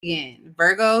Again,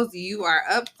 Virgos, you are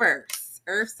up first.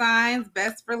 Earth signs,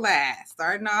 best for last.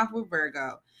 Starting off with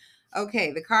Virgo.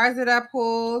 Okay, the cards that I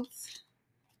pulled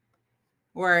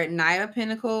were Knight of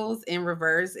Pentacles in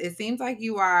reverse. It seems like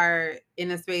you are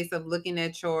in a space of looking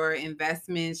at your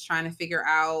investments, trying to figure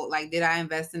out, like, did I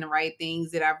invest in the right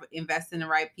things? Did I invest in the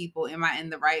right people? Am I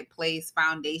in the right place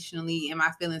foundationally? Am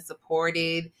I feeling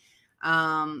supported?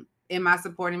 Am I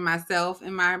supporting myself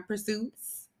in my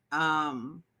pursuits?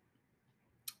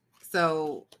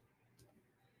 So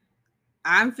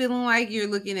I'm feeling like you're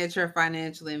looking at your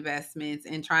financial investments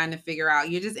and trying to figure out,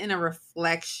 you're just in a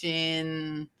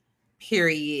reflection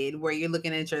period where you're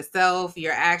looking at yourself,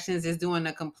 your actions, is doing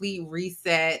a complete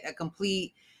reset, a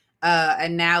complete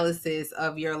analysis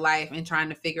of your life and trying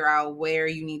to figure out where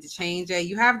you need to change it.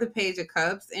 You have the Page of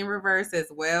Cups in reverse as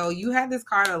well. You had this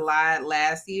card a lot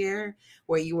last year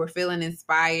where you were feeling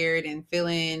inspired and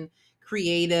feeling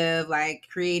creative, like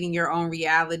creating your own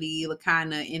reality,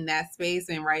 kind of in that space.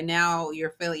 And right now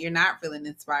you're not feeling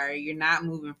inspired, you're not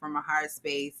moving from a hard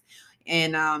space,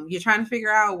 and you're trying to figure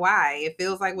out why. It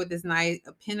feels like with this Knight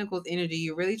of Pentacles energy,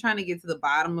 you're really trying to get to the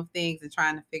bottom of things and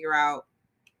trying to figure out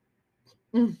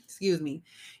excuse me,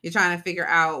 you're trying to figure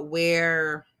out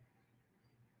where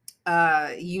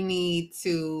you need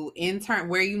to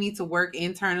where you need to work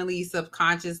internally,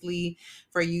 subconsciously,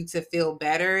 for you to feel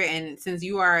better. And since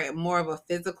you are more of a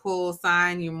physical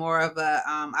sign, you're more of a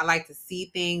I like to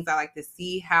see things, I like to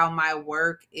see how my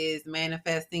work is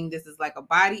manifesting. This is like a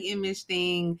body image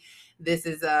thing, this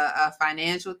is a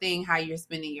financial thing, how you're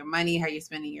spending your money, how you're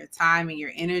spending your time and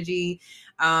your energy,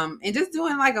 and just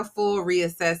doing like a full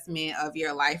reassessment of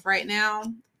your life right now.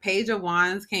 Page of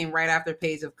Wands came right after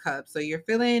Page of Cups. So you're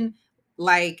feeling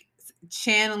like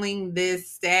channeling this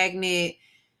stagnant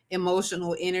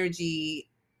emotional energy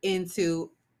into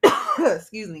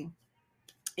excuse me,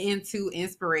 into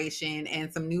inspiration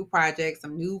and some new projects,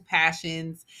 some new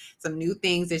passions, some new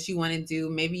things that you want to do.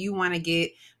 Maybe you want to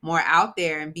get more out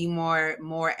there and be more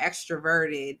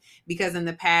extroverted, because in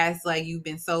the past, like, you've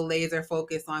been so laser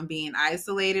focused on being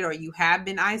isolated, or you have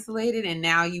been isolated, and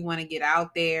now you want to get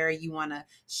out there, you want to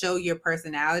show your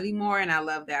personality more, and I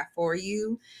love that for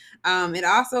you. It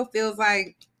also feels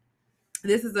like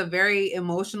this is a very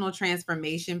emotional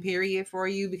transformation period for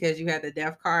you, because you had the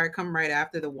Death card come right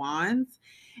after the Wands.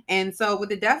 And so with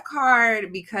the Death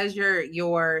card, because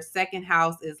your second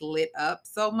house is lit up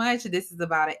so much, this is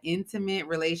about an intimate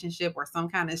relationship or some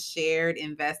kind of shared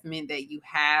investment that you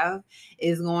have.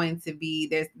 Is going to be,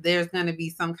 there's going to be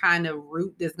some kind of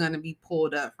root that's going to be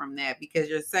pulled up from that, because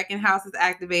your second house is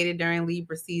activated during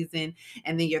Libra season,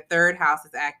 and then your third house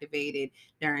is activated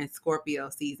during Scorpio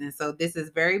season. So this is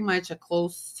very much a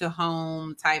close to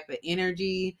home type of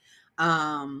energy.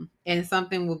 And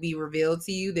something will be revealed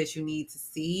to you that you need to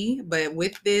see. But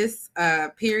with this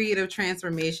period of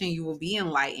transformation, you will be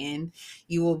enlightened.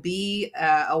 You will be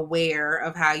aware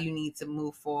of how you need to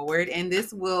move forward. And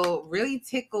this will really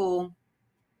tickle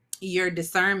your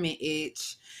discernment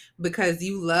itch, because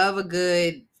you love a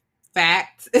good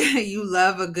fact. You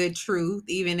love a good truth,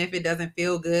 even if it doesn't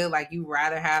feel good. Like, you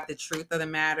rather have the truth of the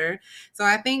matter. So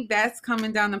I think that's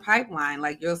coming down the pipeline.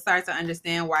 Like, you'll start to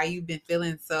understand why you've been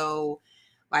feeling so,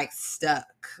 like, stuck,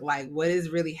 like what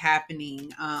is really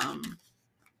happening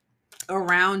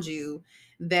around you,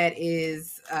 that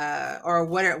is or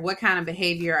what kind of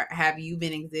behavior have you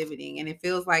been exhibiting. And it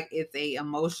feels like it's a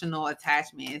emotional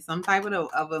attachment. It's some type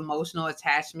of emotional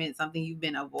attachment, something you've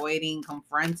been avoiding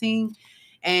confronting,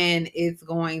 and it's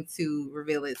going to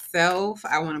reveal itself.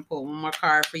 I want to pull one more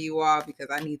card for you all, because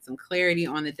I need some clarity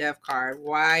on the Death card.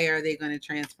 Why are they going to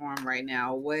transform right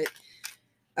now? What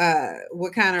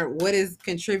is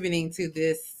contributing to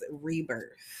this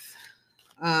rebirth?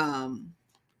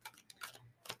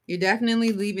 You're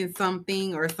definitely leaving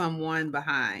something or someone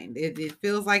behind. It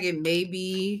feels like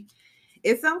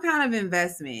it's some kind of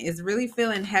investment. It's really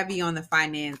feeling heavy on the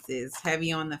finances,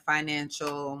 heavy on the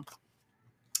financial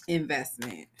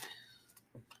investment.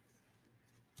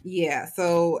 Yeah,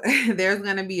 so there's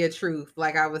going to be a truth,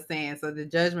 like I was saying. So the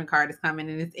Judgment card is coming,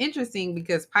 and it's interesting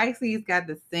because Pisces got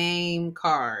the same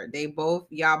card.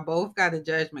 Y'all both got the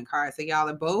Judgment card. So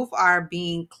y'all are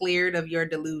being cleared of your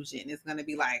delusion. It's going to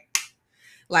be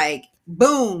like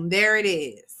boom, there it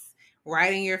is,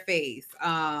 right in your face.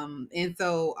 And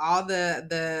so all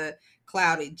the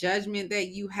clouded judgment that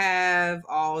you have,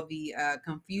 all the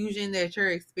confusion that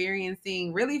you're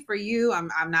experiencing, really for you, I'm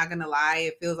not gonna lie,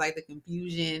 it feels like the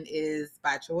confusion is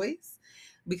by choice,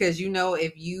 because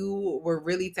if you were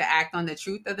really to act on the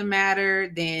truth of the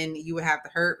matter, then you would have to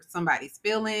hurt somebody's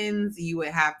feelings. You would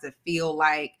have to feel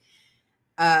like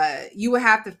You would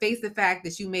have to face the fact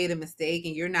that you made a mistake,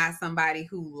 and you're not somebody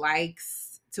who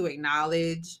likes to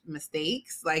acknowledge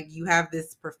mistakes. Like, you have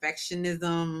this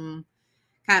perfectionism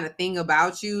kind of thing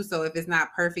about you. So if it's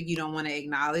not perfect, you don't want to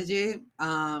acknowledge it.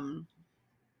 But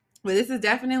this is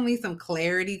definitely some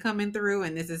clarity coming through,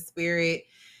 and this is spirit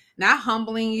not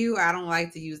humbling you. I don't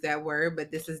like to use that word, but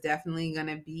this is definitely going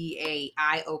to be a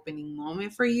eye-opening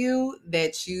moment for you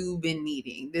that you've been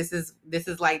needing. This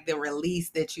is like the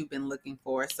release that you've been looking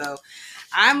for. So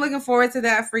I'm looking forward to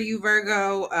that for you,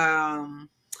 Virgo.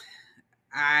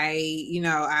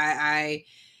 I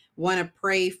want to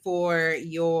pray for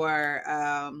your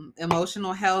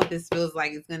emotional health. This feels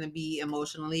like it's going to be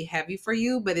emotionally heavy for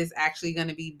you, but it's actually going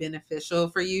to be beneficial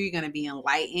for you. You're going to be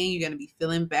enlightened. You're going to be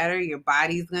feeling better. Your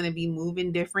body's going to be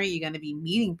moving different. You're going to be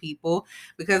meeting people,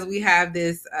 because we have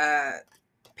this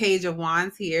Page of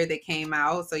Wands here that came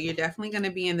out. So you're definitely going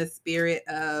to be in the spirit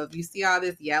of, you see all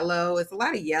this yellow. It's a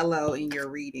lot of yellow in your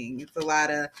reading. It's a lot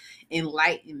of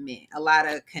enlightenment, a lot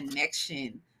of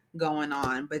connection going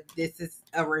on. But this is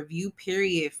a review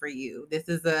period for you. This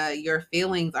is your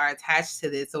feelings are attached to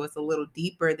this. So it's a little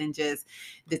deeper than just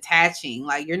detaching.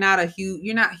 Like, you're not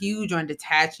huge on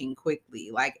detaching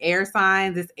quickly. Like, air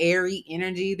signs, this airy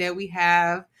energy that we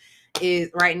have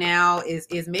is right now is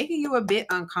making you a bit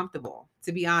uncomfortable,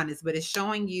 to be honest, but it's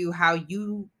showing you how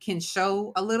you can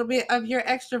show a little bit of your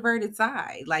extroverted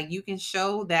side. Like, you can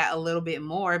show that a little bit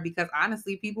more, because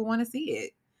honestly, people want to see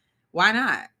it. Why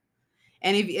not?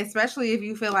 And especially if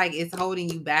you feel like it's holding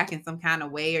you back in some kind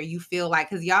of way, or you feel like,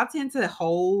 because y'all tend to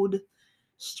hold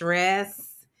stress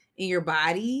in your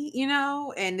body,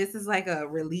 and this is like a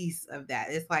release of that.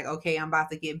 It's like, okay, I'm about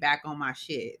to get back on my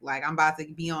shit. Like, I'm about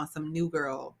to be on some new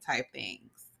girl type things.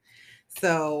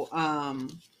 So,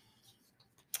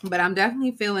 but I'm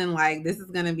definitely feeling like this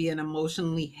is going to be an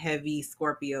emotionally heavy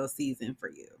Scorpio season for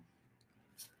you.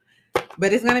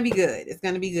 But it's going to be good. It's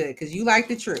going to be good because you like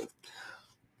the truth.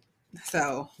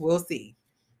 So we'll see.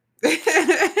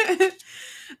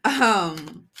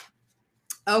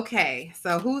 Okay,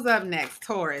 so who's up next?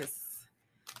 Taurus.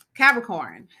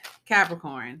 Capricorn.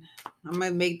 Capricorn. I'm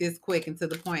gonna make this quick and to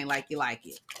the point, like you like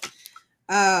it.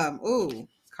 Ooh,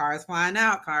 cars flying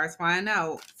out, cars flying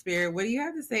out. Spirit, what do you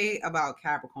have to say about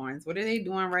Capricorns? What are they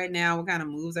doing right now? What kind of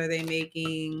moves are they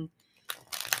making?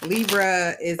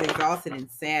 Libra is exalted in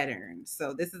Saturn,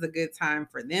 so this is a good time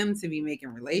for them to be making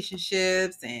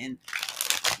relationships and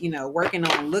working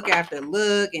on look after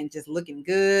look and just looking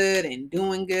good and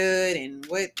doing good. And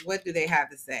what do they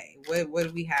have to say? What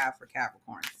do we have for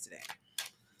Capricorns today?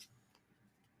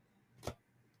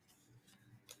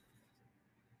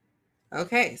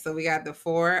 Okay, so we got the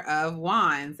Four of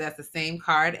Wands. That's the same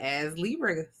card as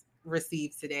Libra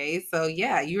received today. So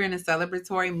yeah, you're in a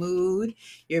celebratory mood.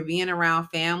 You're being around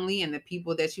family and the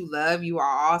people that you love. You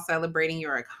are all celebrating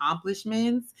your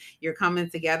accomplishments. You're coming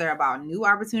together about new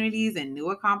opportunities and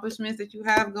new accomplishments that you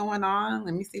have going on.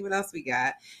 Let me see what else we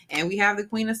got. And we have the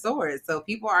Queen of Swords. So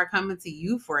people are coming to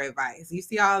you for advice. You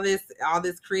see all this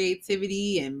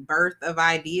creativity and birth of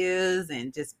ideas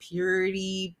and just pure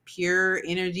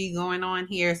energy going on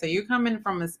here. So you're coming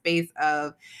from a space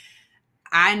of,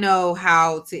 I know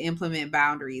how to implement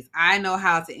boundaries. I know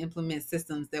how to implement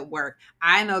systems that work.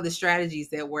 I know the strategies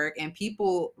that work, and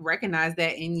people recognize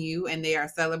that in you and they are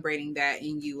celebrating that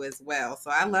in you as well.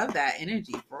 So I love that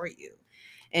energy for you.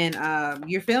 And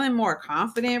you're feeling more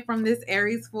confident from this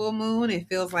Aries full moon. It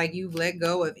feels like you've let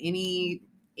go of any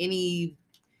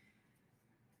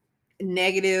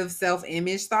negative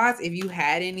self-image thoughts, if you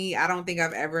had any. I don't think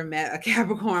I've ever met a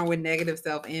Capricorn with negative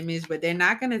self-image, but they're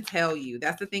not going to tell you.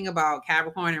 That's the thing about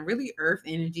Capricorn and really earth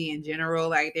energy in general.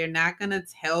 Like, they're not going to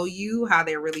tell you how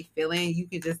they're really feeling. You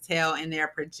can just tell in their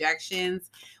projections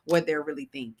what they're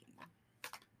really thinking.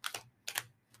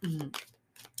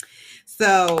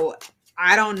 So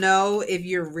I don't know if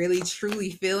you're really truly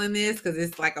feeling this, because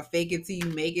it's like a fake it till you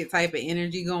make it type of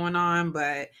energy going on,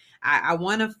 but I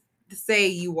want to say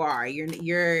you are.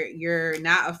 You're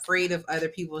not afraid of other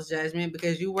people's judgment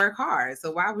because you work hard.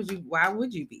 So why would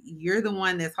you be? You're the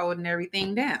one that's holding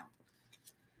everything down.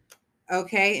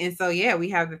 Okay, and so yeah, we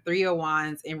have the Three of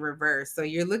Wands in reverse. So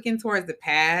you're looking towards the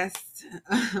past.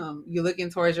 You're looking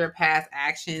towards your past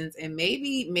actions, and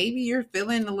maybe you're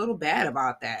feeling a little bad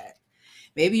about that.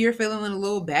 Maybe you're feeling a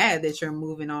little bad that you're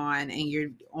moving on and you're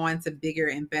on to bigger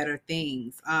and better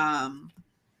things.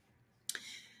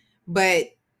 But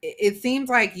it seems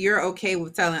like you're okay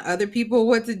with telling other people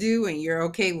what to do, and you're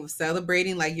okay with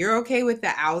celebrating. Like, you're okay with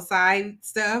the outside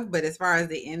stuff, but as far as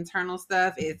the internal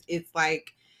stuff, it's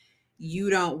like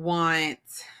you don't want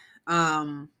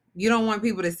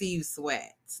people to see you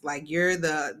sweat. Like, you're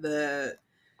the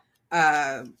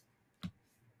uh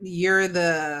you're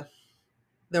the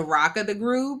rock of the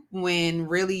group, when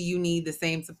really you need the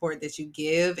same support that you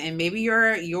give. And maybe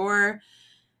your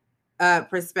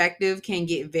perspective can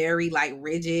get very like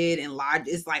rigid and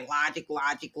it's like logic,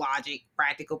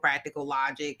 practical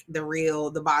logic,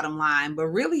 the bottom line. But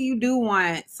really you do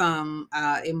want some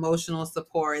emotional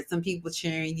support, some people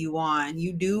cheering you on.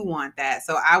 You do want that.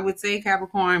 So I would say,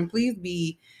 Capricorn, please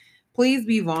be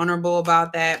vulnerable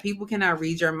about that. People cannot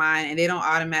read your mind, and they don't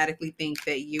automatically think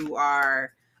that you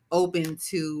are open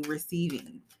to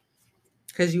receiving,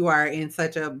 because you are in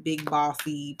such a big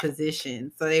bossy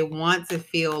position. So they want to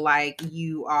feel like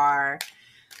you are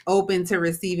open to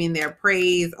receiving their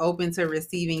praise, open to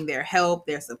receiving their help,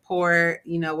 their support,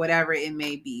 whatever it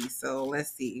may be. So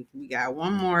let's see. We got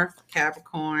one more for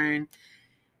Capricorn.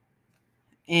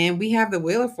 And we have the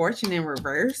Wheel of Fortune in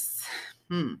reverse.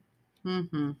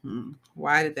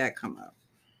 Why did that come up?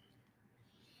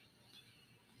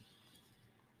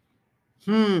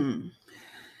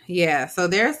 Yeah, so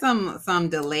there's some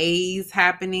delays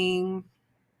happening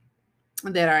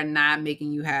that are not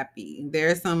making you happy.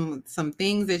 There's some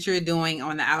things that you're doing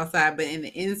on the outside, but in the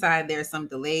inside there's some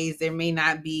delays. There may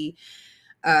not be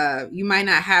you might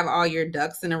not have all your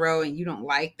ducks in a row, and you don't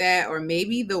like that. Or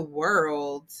maybe the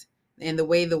world and the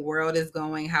way the world is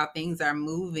going, how things are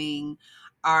moving,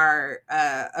 are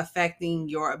affecting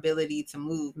your ability to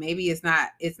move. Maybe it's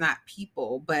not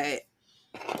people, but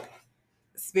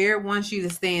Spirit wants you to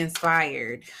stay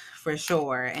inspired for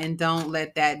sure, and don't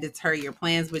let that deter your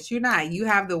plans. But you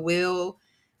have the will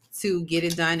to get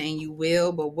it done, and you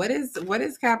will. But what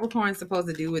is Capricorn supposed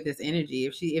to do with this energy?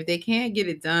 If they can't get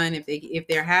it done, if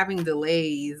they're having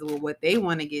delays with what they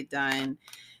want to get done,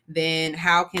 then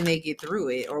how can they get through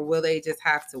it? Or will they just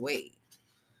have to wait?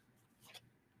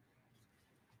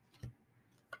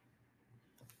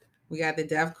 We got the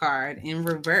Death card in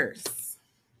reverse.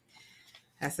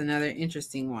 That's another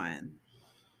interesting one.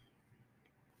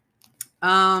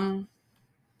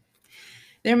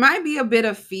 There might be a bit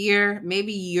of fear.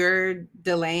 Maybe you're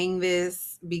delaying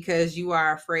this because you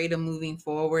are afraid of moving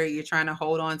forward. You're trying to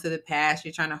hold on to the past.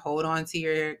 You're trying to hold on to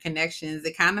your connections.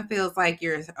 It kind of feels like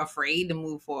you're afraid to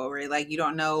move forward. Like you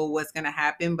don't know what's going to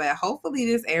happen. But hopefully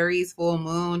this Aries full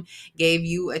moon gave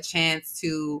you a chance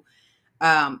to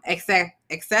accept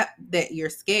that you're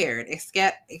scared.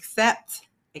 Accept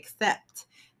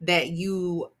that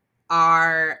you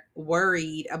are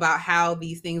worried about how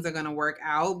these things are going to work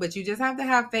out, but you just have to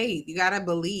have faith. You got to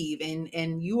believe.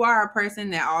 And you are a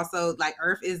person that also, like,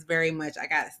 Earth is very much, I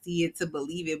got to see it to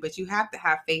believe it, but you have to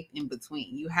have faith in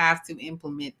between. You have to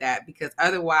implement that, because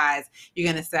otherwise you're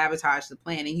going to sabotage the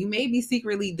plan. And you may be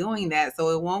secretly doing that, so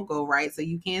it won't go right. So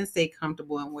you can stay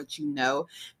comfortable in what you know,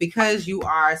 because you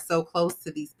are so close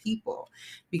to these people.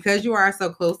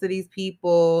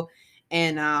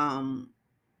 And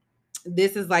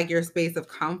this is like your space of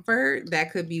comfort.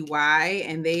 That could be why.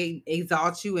 And they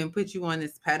exalt you and put you on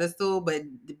this pedestal,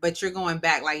 but you're going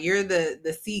back. Like you're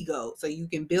the sea goat, so you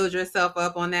can build yourself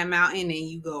up on that mountain, and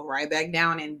you go right back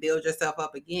down and build yourself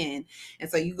up again. And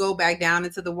so you go back down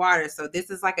into the water. So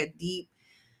this is like a deep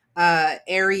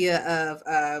area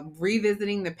of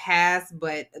revisiting the past,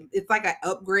 but it's like an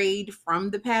upgrade from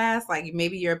the past. Like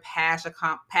maybe your past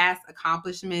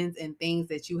accomplishments and things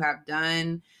that you have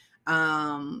done.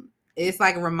 It's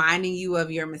like reminding you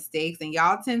of your mistakes. And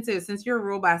y'all tend to, since you're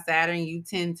ruled by Saturn, you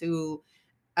tend to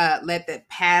let the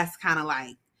past kind of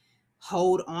like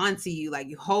hold on to you. Like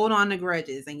you hold on to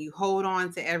grudges and you hold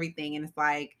on to everything. And it's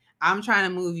like, I'm trying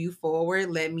to move you forward.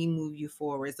 Let me move you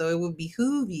forward. So it would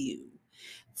behoove you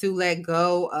to let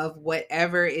go of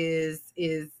whatever is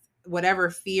whatever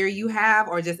fear you have,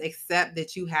 or just accept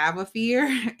that you have a fear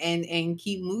and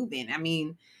keep moving. I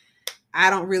mean, I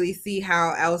don't really see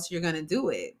how else you're going to do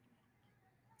it,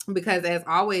 because as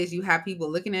always, you have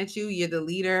people looking at you. You're the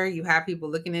leader. You have people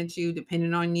looking at you,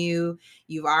 depending on you.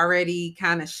 You've already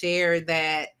kind of shared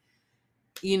that,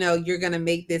 you're going to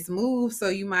make this move, so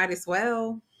you might as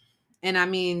well. And I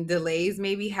mean, delays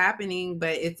may be happening,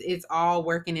 but it's all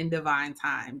working in divine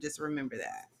time. Just remember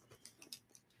that.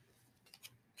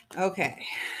 Okay.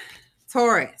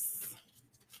 Taurus.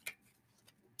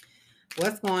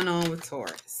 What's going on with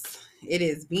Taurus? It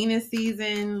is Venus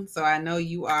season, so I know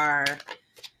you are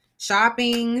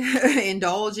shopping,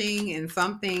 indulging in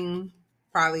something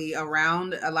probably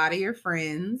around a lot of your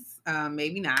friends.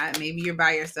 Maybe not. Maybe you're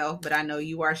by yourself, but I know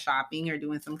you are shopping or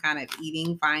doing some kind of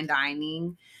eating, fine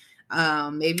dining.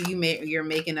 Maybe you're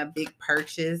making a big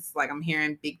purchase. Like I'm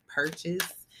hearing big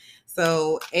purchase.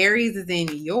 So Aries is in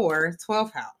your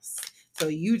 12th house. So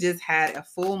you just had a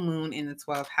full moon in the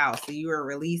 12th house. So you are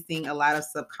releasing a lot of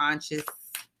subconscious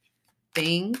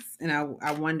things, and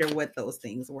I wonder what those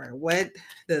things were. What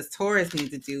does Taurus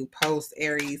need to do post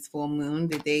Aries full moon?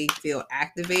 Did they feel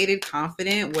activated,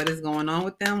 confident? What is going on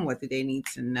with them? What do they need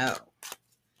to know?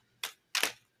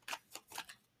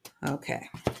 Okay.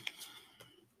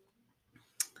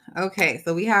 Okay,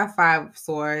 so we have 5 of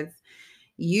Swords.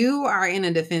 You are in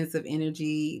a defensive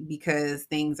energy because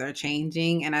things are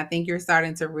changing. And I think you're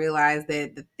starting to realize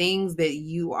that the things that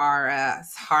you are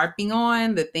harping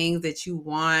on, the things that you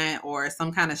want, or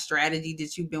some kind of strategy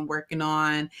that you've been working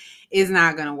on is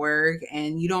not going to work.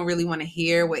 And you don't really want to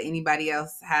hear what anybody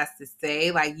else has to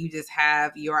say. Like, you just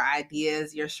have your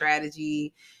ideas, your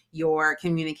strategy, your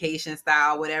communication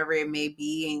style, whatever it may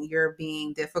be, and you're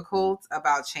being difficult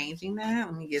about changing that.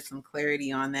 Let me get some clarity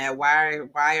on that. Why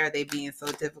are they being so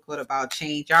difficult about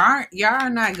change? Y'all are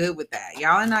not good with that.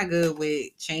 Y'all are not good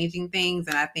with changing things,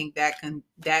 and I think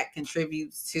that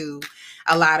contributes to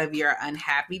a lot of your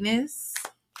unhappiness.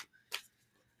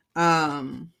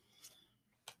 Yeah,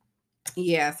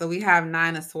 so we have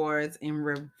 9 of Swords in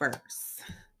reverse.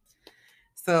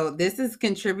 So this is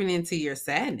contributing to your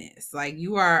sadness. Like,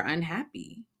 you are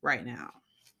unhappy right now.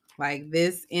 Like,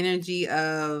 this energy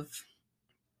of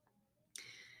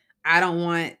I don't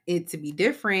want it to be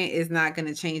different is not going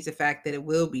to change the fact that it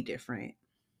will be different.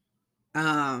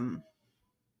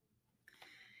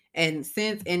 And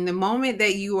since in the moment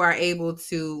that you are able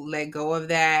to let go of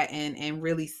that and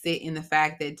really sit in the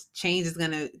fact that change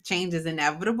is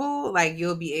inevitable, like,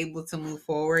 you'll be able to move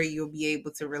forward. You'll be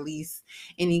able to release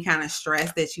any kind of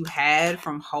stress that you had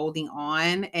from holding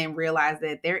on and realize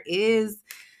that there is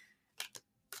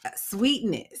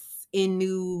sweetness in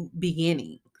new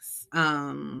beginnings.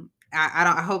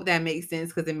 I hope that makes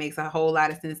sense, because it makes a whole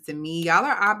lot of sense to me. Y'all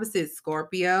are opposite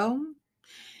Scorpio.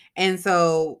 And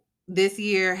so this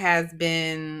year has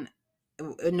been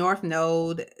North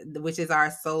Node, which is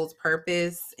our soul's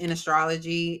purpose in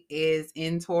astrology, is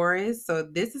in Taurus. So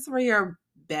this is where your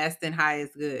best and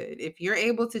highest good. If you're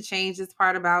able to change this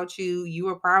part about you, you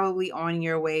are probably on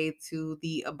your way to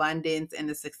the abundance and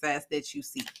the success that you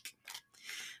seek.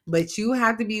 But you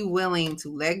have to be willing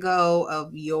to let go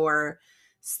of your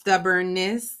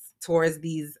stubbornness towards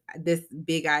this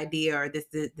big idea, or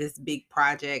this big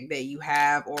project that you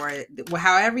have, or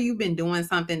however you've been doing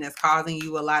something that's causing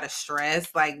you a lot of stress.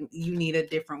 Like, you need a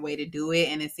different way to do it,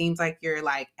 and it seems like you're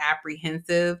like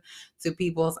apprehensive to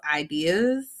people's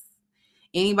ideas,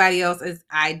 anybody else's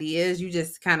ideas. You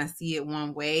just kind of see it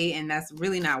one way, and that's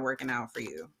really not working out for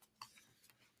you.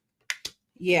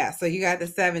 Yeah, so you got the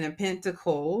 7 of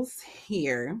Pentacles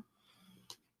here.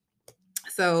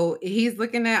 So he's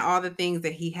looking at all the things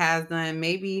that he has done,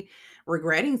 maybe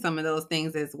regretting some of those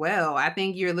things as well. I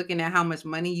think you're looking at how much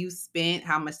money you spent,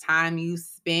 how much time you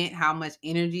spent, how much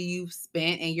energy you've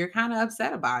spent, and you're kind of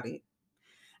upset about it.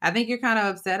 I think you're kind of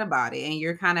upset about it, and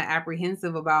you're kind of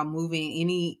apprehensive about moving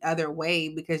any other way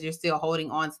because you're still holding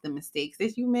on to the mistakes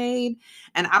that you made.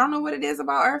 And I don't know what it is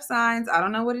about earth signs. I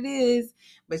don't know what it is,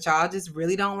 but y'all just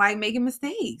really don't like making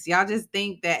mistakes. Y'all just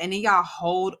think that, and then y'all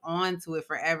hold on to it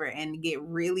forever and get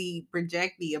really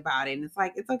projecty about it. And it's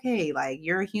like, it's okay. Like,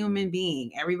 you're a human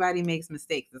being. Everybody makes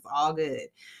mistakes. It's all good.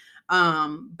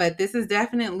 But this is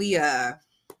definitely a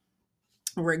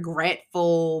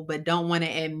regretful but don't want to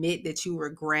admit that you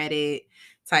regret it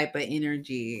type of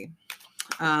energy.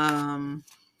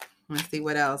 Let's see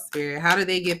what else, Spirit. How do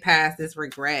they get past this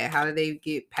regret? How do they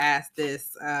get past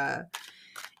this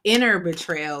inner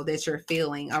betrayal that you're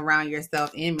feeling around your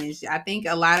self-image? I think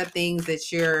a lot of things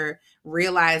that you're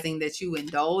realizing that you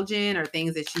indulge in, or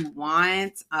things that you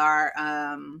want,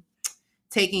 are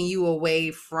taking you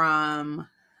away from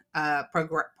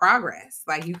progress.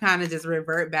 Like, you kind of just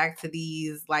revert back to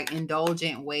these like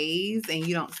indulgent ways, and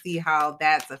you don't see how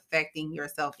that's affecting your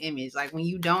self-image. Like, when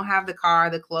you don't have the car,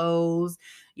 the clothes,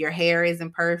 your hair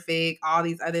isn't perfect, all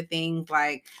these other things,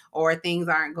 like, or things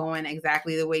aren't going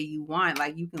exactly the way you want,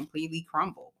 like, you completely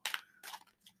crumble.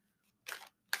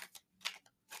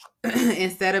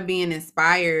 Instead of being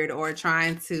inspired or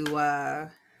trying to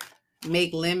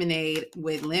make lemonade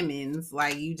with lemons,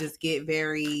 like, you just get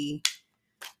very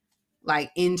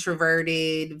like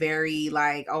introverted, very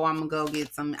like, oh, I'm gonna go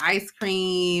get some ice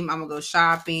cream, I'm gonna go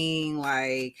shopping.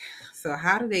 Like, so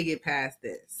how do they get past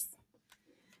this?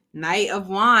 Knight of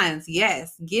Wands.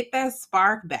 Yes, get that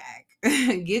spark back.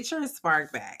 Get your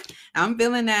spark back. I'm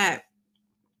feeling that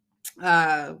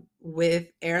with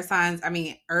earth signs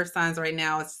right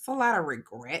now. It's just a lot of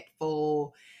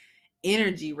regretful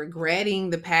energy, regretting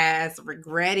the past,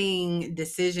 regretting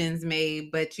decisions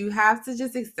made. But you have to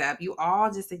just accept, you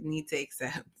all just need to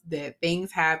accept that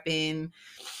things happen,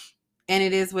 And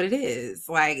it is what it is.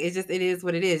 Like, it is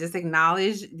what it is. Just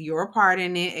acknowledge your part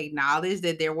in it. Acknowledge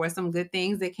that there were some good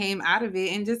things that came out of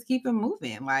it, and just keep it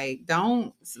moving. Like,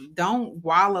 don't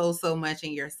wallow so much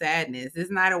in your sadness. This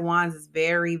Knight of Wands is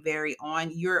very, very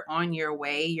on. You're on your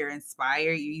way. You're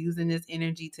inspired. You're using this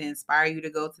energy to inspire you to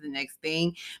go to the next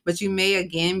thing. But you may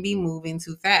again be moving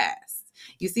too fast.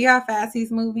 You see how fast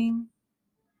he's moving?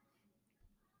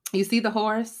 You see the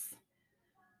horse?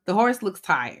 The horse looks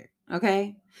tired.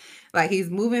 Okay. Like, he's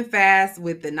moving fast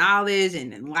with the knowledge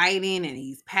and enlightening, and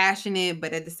he's passionate,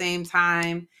 but at the same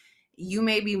time, you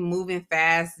may be moving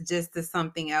fast just to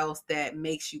something else that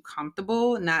makes you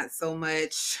comfortable, not so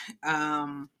much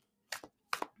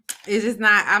it's just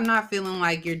not, I'm not feeling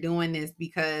like you're doing this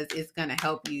because it's going to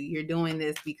help you. You're doing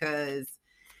this because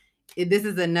this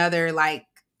is another, like,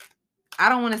 I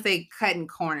don't want to say cutting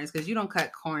corners, because you don't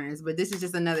cut corners, but this is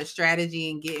just another strategy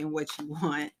in getting what you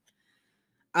want.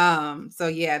 So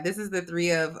yeah, this is the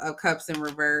Three of Cups in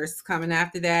reverse coming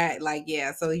after that. Like,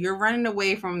 yeah, so you're running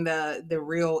away from the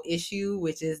real issue,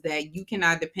 which is that you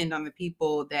cannot depend on the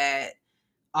people that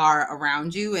are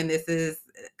around you. And this is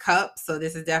cups, so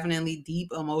this is definitely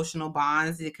deep emotional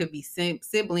bonds. It could be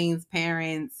siblings,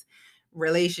 parents,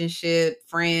 relationship,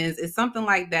 friends. It's something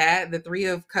like that. The Three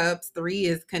of Cups, three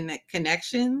is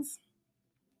connections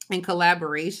and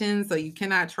collaboration. So you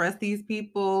cannot trust these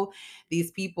people.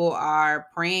 These people are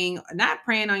not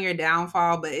preying on your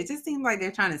downfall, but it just seems like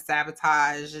they're trying to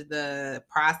sabotage the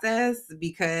process,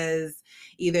 because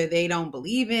either they don't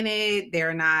believe in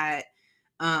it,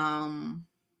 um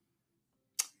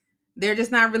they're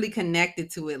just not really connected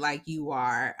to it like you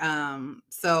are.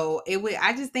 So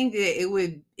I just think that it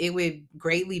would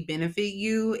greatly benefit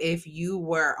you if you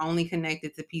were only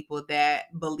connected to people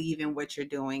that believe in what you're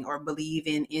doing or believe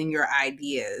in your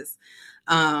ideas.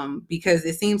 Because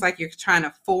it seems like you're trying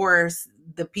to force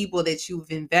the people that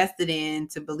you've invested in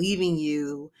to believe in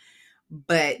you,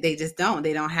 but they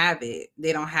don't have it,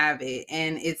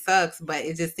 and it sucks. But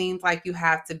it just seems like you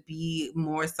have to be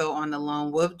more so on the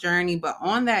lone wolf journey. But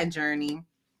on that journey,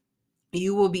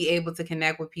 you will be able to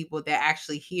connect with people that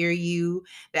actually hear you,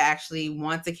 that actually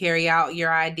want to carry out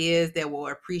your ideas, that will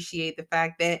appreciate the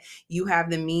fact that you have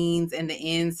the means and the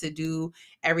ends to do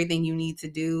everything you need to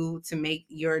do to make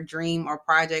your dream or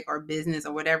project or business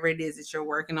or whatever it is that you're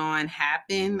working on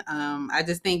happen. I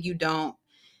just think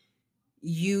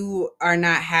you are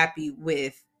not happy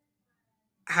with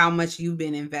how much you've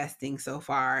been investing so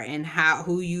far, and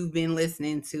who you've been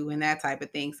listening to, and that type of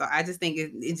thing. So I just think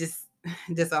it just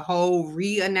a whole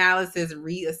reanalysis,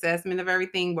 reassessment of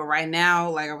everything. But right now,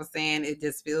 like I was saying, it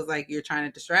just feels like you're trying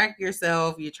to distract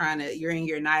yourself. You're in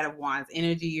your Knight of Wands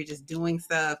energy. You're just doing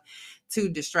stuff to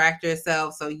distract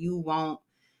yourself, so you won't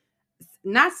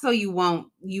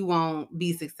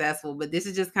be successful. But this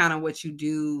is just kind of what you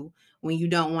do when you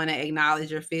don't want to acknowledge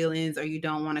your feelings, or you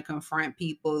don't want to confront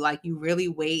people. Like, you really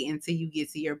wait until you get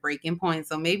to your breaking point.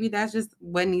 So maybe that's just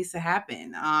what needs to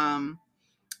happen.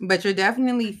 But you're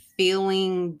definitely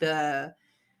feeling the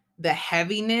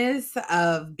heaviness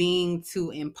of being too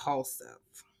impulsive,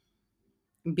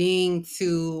 being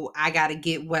too, I got to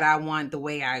get what I want the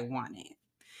way I want it.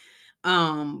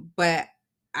 But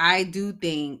I do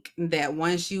think that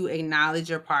once you acknowledge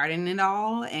your part in it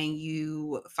all, and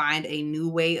you find a new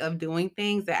way of doing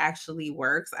things that actually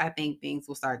works, I think things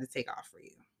will start to take off for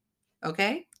you.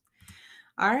 Okay?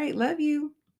 All right. Love you.